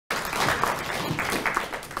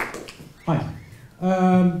Hi,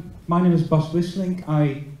 my name is Bas Wisselink.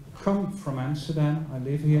 I come from Amsterdam. I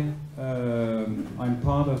live here. I'm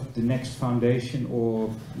part of the NXT Foundation, or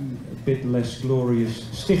a bit less glorious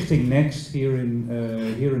Stichting NXT here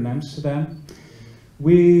in Amsterdam.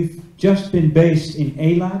 We've just been based in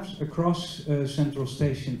A-Labs across Central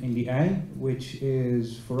Station in the I, which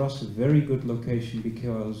is for us a very good location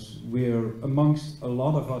because we're amongst a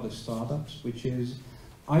lot of other startups, which is,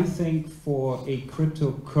 I think, for a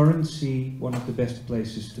cryptocurrency, one of the best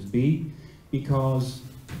places to be, because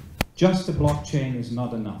just a blockchain is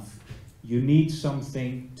not enough. You need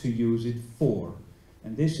something to use it for.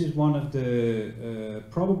 And this is one of the,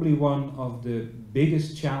 probably one of the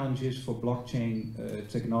biggest challenges for blockchain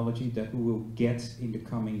technology that we will get in the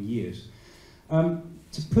coming years.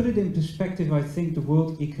 To put it in perspective, I think the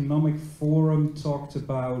World Economic Forum talked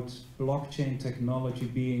about blockchain technology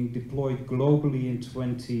being deployed globally in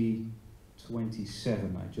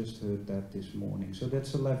 2027. I just heard that this morning. So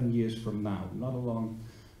that's 11 years from now, not a long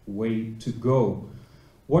way to go.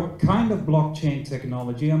 What kind of blockchain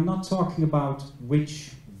technology? I'm not talking about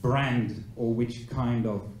which brand or which kind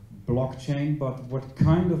of blockchain, but what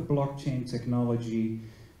kind of blockchain technology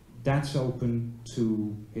that's open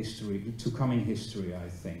to history, to coming history, I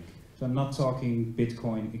think. So I'm not talking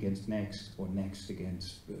Bitcoin against NXT or NXT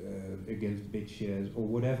against BitShares or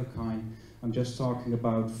whatever kind. I'm just talking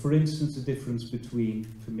about, for instance, the difference between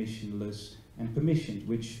permissionless and permissioned,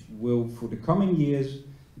 which will, for the coming years,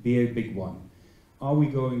 be a big one. Are we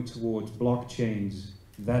going towards blockchains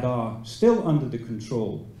that are still under the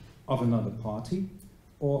control of another party?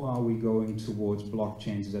 Or are we going towards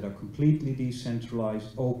blockchains that are completely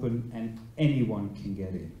decentralized, open, and anyone can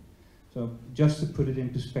get in? So just to put it in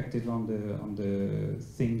perspective on the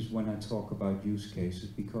things when I talk about use cases,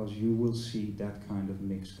 because you will see that kind of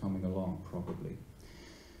mix coming along probably.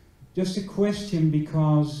 Just a question,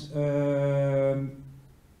 because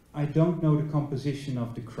I don't know the composition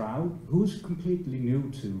of the crowd. Who's completely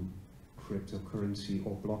new to cryptocurrency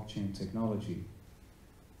or blockchain technology?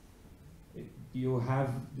 You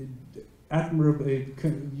have admirable.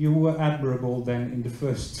 You were admirable then in the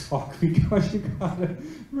first talk because you got a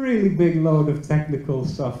really big load of technical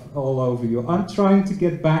stuff all over you. I'm trying to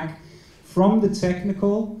get back from the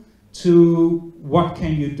technical to what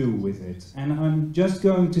can you do with it, and I'm just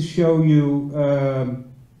going to show you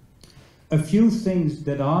a few things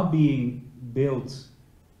that are being built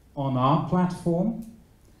on our platform.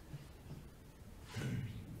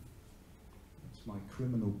 That's my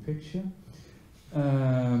criminal picture.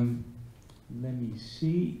 Let me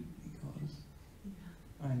see, because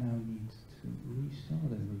I now need to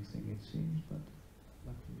restart everything, it seems, but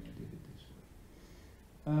luckily I did it this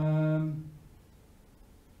way.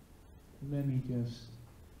 Let me just,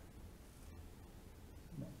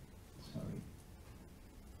 no, sorry.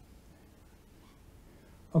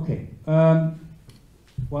 Okay,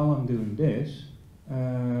 while I'm doing this,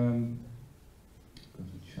 because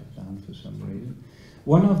it shut down for some reason,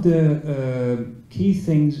 one of the key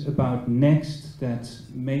things about NXT that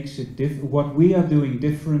makes it what we are doing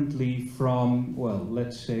differently from, well,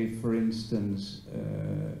 let's say for instance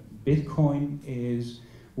Bitcoin, is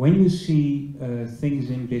when you see things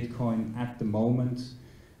in Bitcoin at the moment,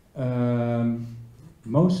 the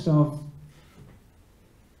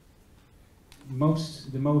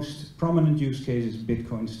most prominent use case is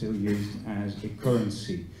Bitcoin still used as a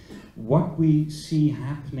currency. What we see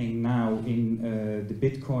happening now in the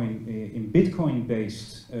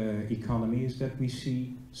Bitcoin-based economy is that we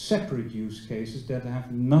see separate use cases that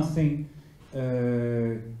have nothing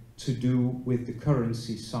to do with the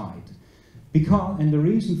currency side. And the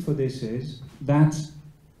reason for this is that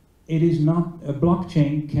it is not, a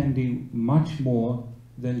blockchain can do much more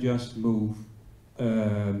than just move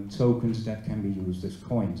tokens that can be used as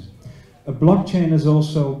coins. A blockchain has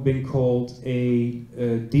also been called a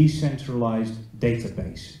decentralized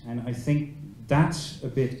database, and I think that's a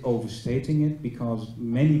bit overstating it, because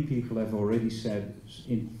many people have already said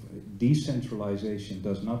decentralization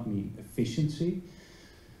does not mean efficiency.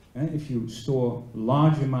 If you store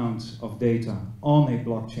large amounts of data on a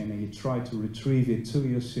blockchain and you try to retrieve it to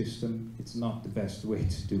your system, it's not the best way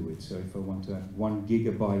to do it. So if I want to have 1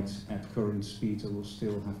 gigabyte at current speed, I will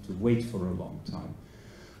still have to wait for a long time.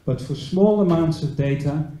 But for small amounts of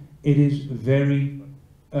data, it is very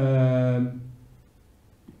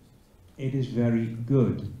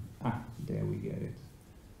good. Ah, there we get it.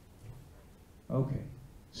 Okay,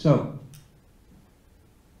 so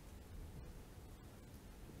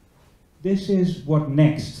this is what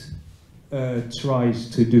NXT tries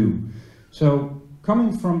to do. So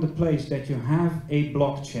coming from the place that you have a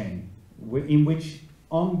blockchain in which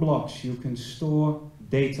on blocks you can store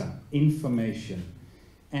data, information,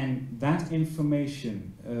 and that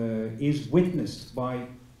information is witnessed by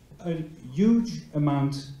a huge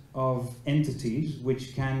amount of entities,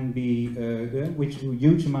 which can be, which a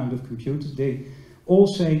huge amount of computers. They all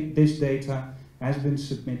say this data has been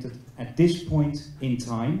submitted at this point in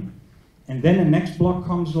time, and then the next block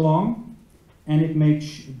comes along, and it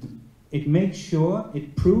makes sure,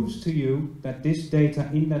 it proves to you that this data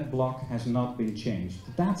in that block has not been changed.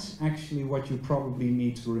 That's actually what you probably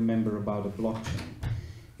need to remember about a blockchain.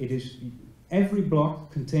 It is, every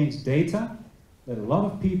block contains data that a lot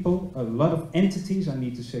of people, a lot of entities, I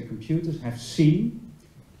need to say computers, have seen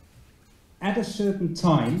at a certain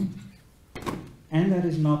time, and that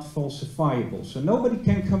is not falsifiable. So nobody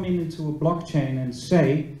can come into a blockchain and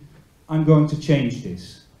say, I'm going to change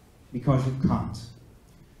this, because you can't.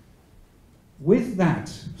 With that,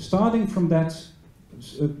 starting from that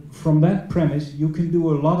premise, you can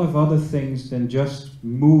do a lot of other things than just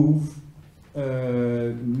move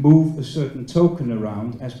a certain token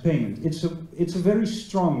around as payment. It's a very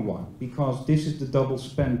strong one, because this is the double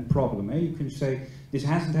spend problem. You can say this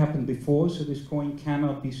hasn't happened before, so this coin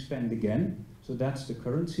cannot be spent again. So that's the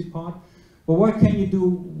currency part. But what can you do?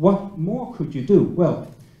 What more could you do?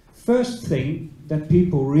 Well, first thing that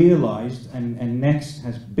people realized, and Next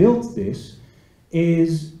has built this,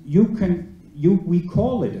 is we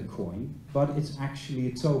call it a coin, but it's actually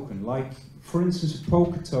a token. Like, for instance, a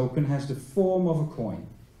poker token has the form of a coin,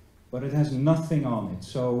 but it has nothing on it.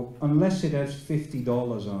 So unless it has $50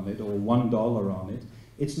 on it or $1 on it,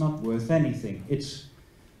 it's not worth anything. It's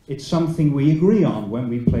something we agree on when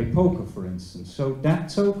we play poker, for instance. So that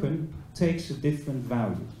token takes a different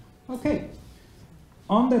value. Okay,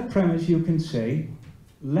 on that premise you can say,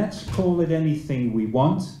 let's call it anything we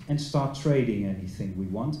want and start trading anything we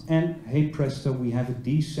want. And hey presto, we have a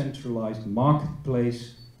decentralized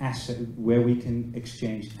marketplace asset where we can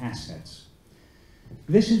exchange assets.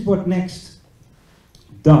 This is what Next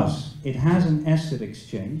does. It has an asset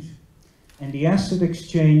exchange, and the asset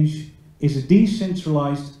exchange is a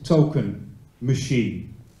decentralized token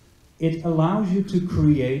machine. It allows you to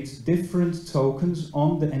create different tokens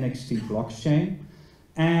on the NXT blockchain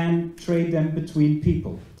and trade them between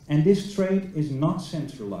people. And this trade is not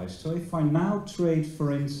centralized. So if I now trade,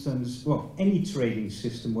 for instance, well, any trading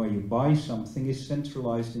system where you buy something is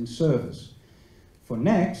centralized in servers. For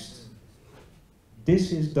Next,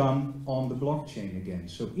 this is done on the blockchain again.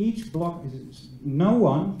 So each block, no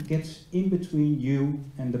one gets in between you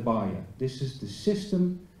and the buyer. This is the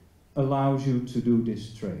system allows you to do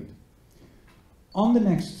this trade. On the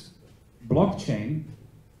Next blockchain,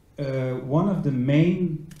 one of the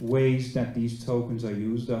main ways that these tokens are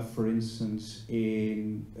used are, for instance,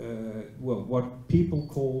 in well, what people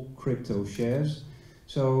call crypto shares.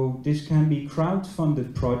 So this can be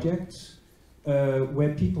crowd-funded projects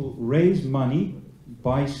where people raise money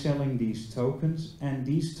by selling these tokens, and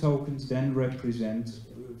these tokens then represent,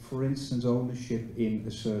 for instance, ownership in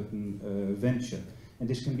a certain venture. And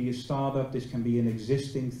this can be a startup, this can be an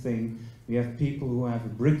existing thing. We have people who have a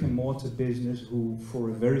brick and mortar business who, for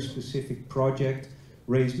a very specific project,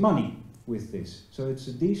 raise money with this. So it's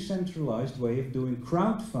a decentralized way of doing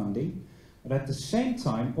crowdfunding, but at the same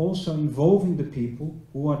time also involving the people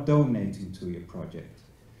who are donating to your project.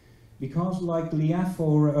 Because like Liaf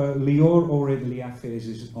or Lior, or Liaf is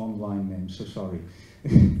his online name, so sorry.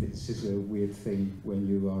 This is a weird thing when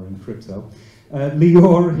you are in crypto.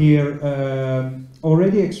 Lior here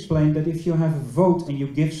already explained that if you have a vote and you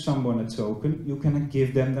give someone a token, you can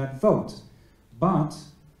give them that vote. But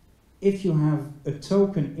if you have a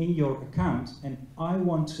token in your account and I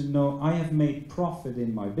want to know, I have made profit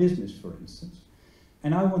in my business, for instance,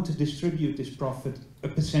 and I want to distribute this profit, a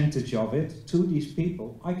percentage of it, to these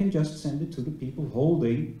people, I can just send it to the people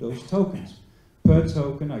holding those tokens. Per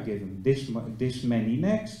token, I give them this many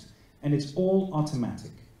Next, and it's all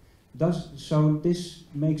automatic. So this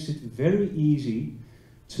makes it very easy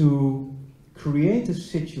to create a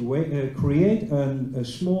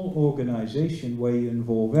small organization where you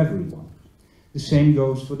involve everyone. The same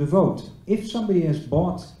goes for the vote. If somebody has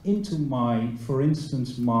bought into my, for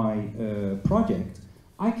instance, my project,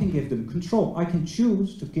 I can give them control. I can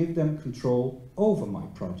choose to give them control over my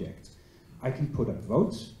project. I can put up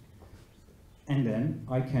votes, and then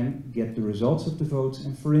I can get the results of the votes.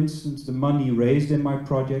 And for instance, the money raised in my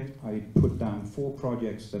project, I put down 4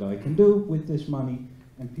 projects that I can do with this money,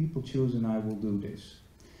 and people choose and I will do this.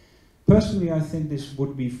 Personally, I think this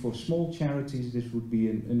would be, for small charities, this would be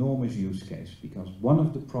an enormous use case, because one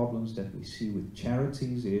of the problems that we see with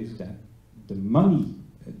charities is that the money,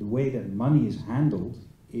 the way that money is handled,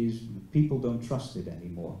 is people don't trust it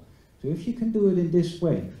anymore. So if you can do it in this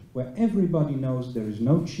way, where everybody knows there is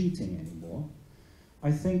no cheating anymore,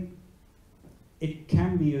 I think it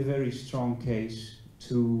can be a very strong case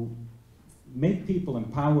to make people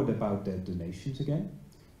empowered about their donations again,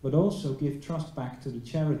 but also give trust back to the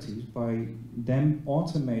charities by them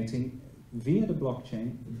automating via the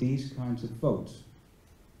blockchain these kinds of votes.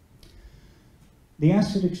 The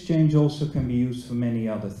asset exchange also can be used for many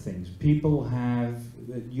other things. People have,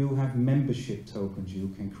 you have membership tokens you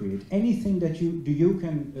can create. Anything that you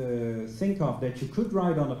can think of that you could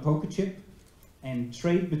write on a poker chip and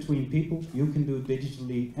trade between people, you can do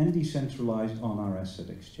digitally and decentralized on our asset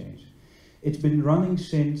exchange. It's been running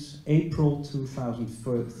since April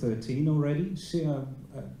 2013 already.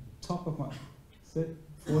 Top of my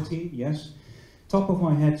 14, yes. Top of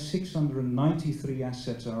my head, 693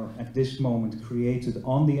 assets are at this moment created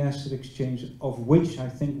on the asset exchange, of which I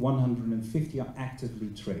think 150 are actively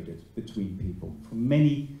traded between people for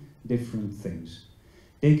many different things.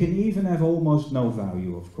 They can even have almost no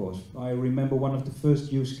value, of course. I remember one of the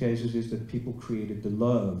first use cases is that people created the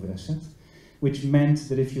love asset, which meant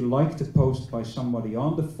that if you liked a post by somebody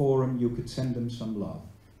on the forum, you could send them some love.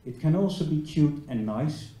 It can also be cute and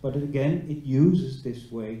nice, but again, it uses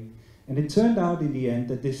this way. And it turned out in the end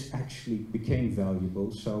that this actually became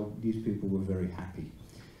valuable, so these people were very happy.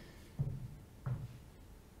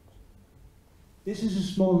 This is a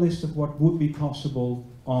small list of what would be possible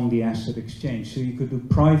on the asset exchange. So you could do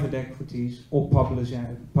private equities or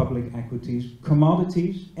public equities,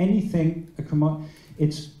 commodities, anything.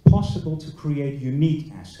 It's possible to create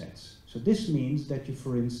unique assets. So this means that you,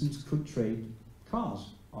 for instance, could trade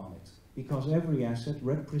cars on it, because every asset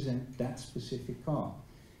represents that specific car.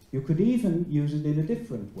 You could even use it in a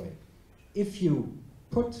different way. If you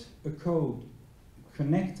put a code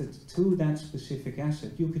connected to that specific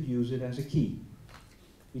asset, you could use it as a key.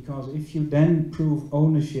 Because if you then prove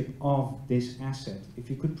ownership of this asset, if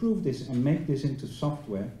you could prove this and make this into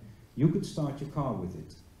software, you could start your car with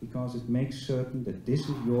it, because it makes certain that this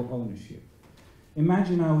is your ownership.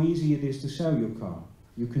 Imagine how easy it is to sell your car.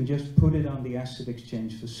 You can just put it on the asset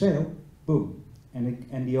exchange for sale, boom.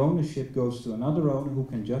 And the ownership goes to another owner who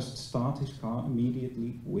can just start his car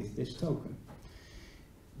immediately with this token.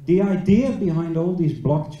 The idea behind all these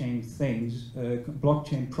blockchain things,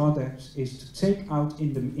 blockchain products, is to take out the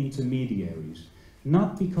intermediaries.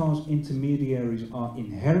 Not because intermediaries are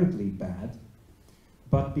inherently bad,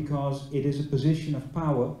 but because it is a position of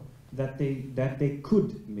power that they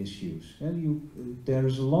could misuse. And there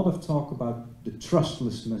is a lot of talk about the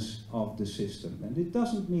trustlessness of the system. And it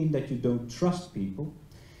doesn't mean that you don't trust people.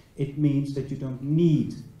 It means that you don't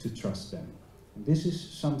need to trust them. And this is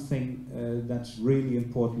something that's really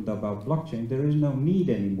important about blockchain. There is no need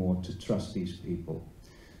anymore to trust these people.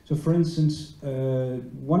 So for instance,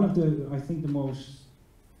 one of the, I think the most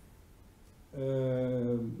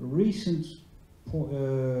recent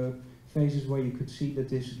phases where you could see that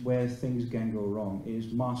this is where things can go wrong is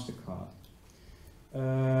MasterCard.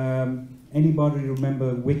 Anybody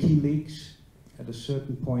remember WikiLeaks? At a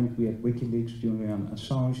certain point we had WikiLeaks. Julian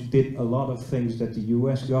Assange did a lot of things that the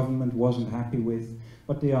US government wasn't happy with,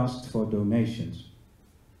 but they asked for donations.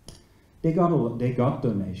 They got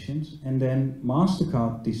donations, and then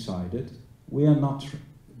MasterCard decided we are not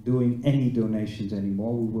doing any donations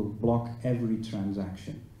anymore. We will block every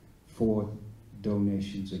transaction for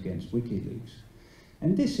donations against WikiLeaks.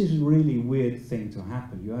 And this is a really weird thing to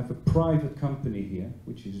happen. You have a private company here,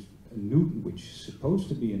 which is supposed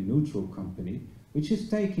to be a neutral company, which is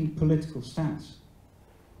taking political stance.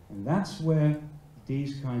 And that's where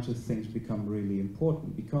these kinds of things become really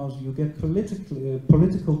important, because you get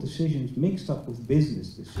political decisions mixed up with business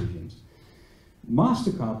decisions.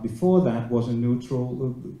 MasterCard before that was a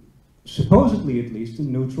neutral, supposedly at least a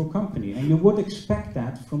neutral company, and you would expect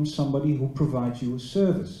that from somebody who provides you a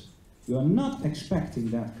service. You are not expecting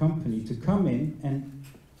that company to come in and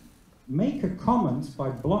make a comment by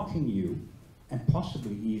blocking you, and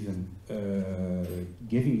possibly even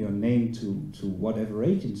giving your name to whatever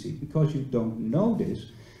agency, because you don't know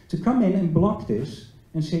this, to come in and block this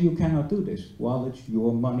and say you cannot do this, while it's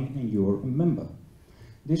your money and you're a member.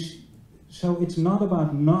 So it's not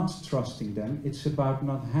about not trusting them, it's about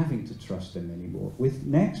not having to trust them anymore. With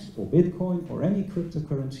Next or Bitcoin or any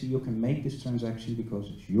cryptocurrency, you can make this transaction because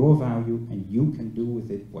it's your value and you can do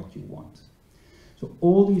with it what you want. So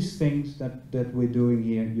all these things that we're doing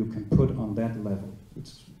here, you can put on that level.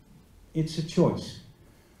 It's a choice.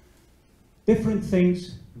 Different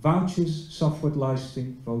things, vouchers, software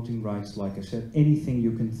licensing, voting rights, like I said, anything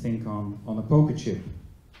you can think on a poker chip.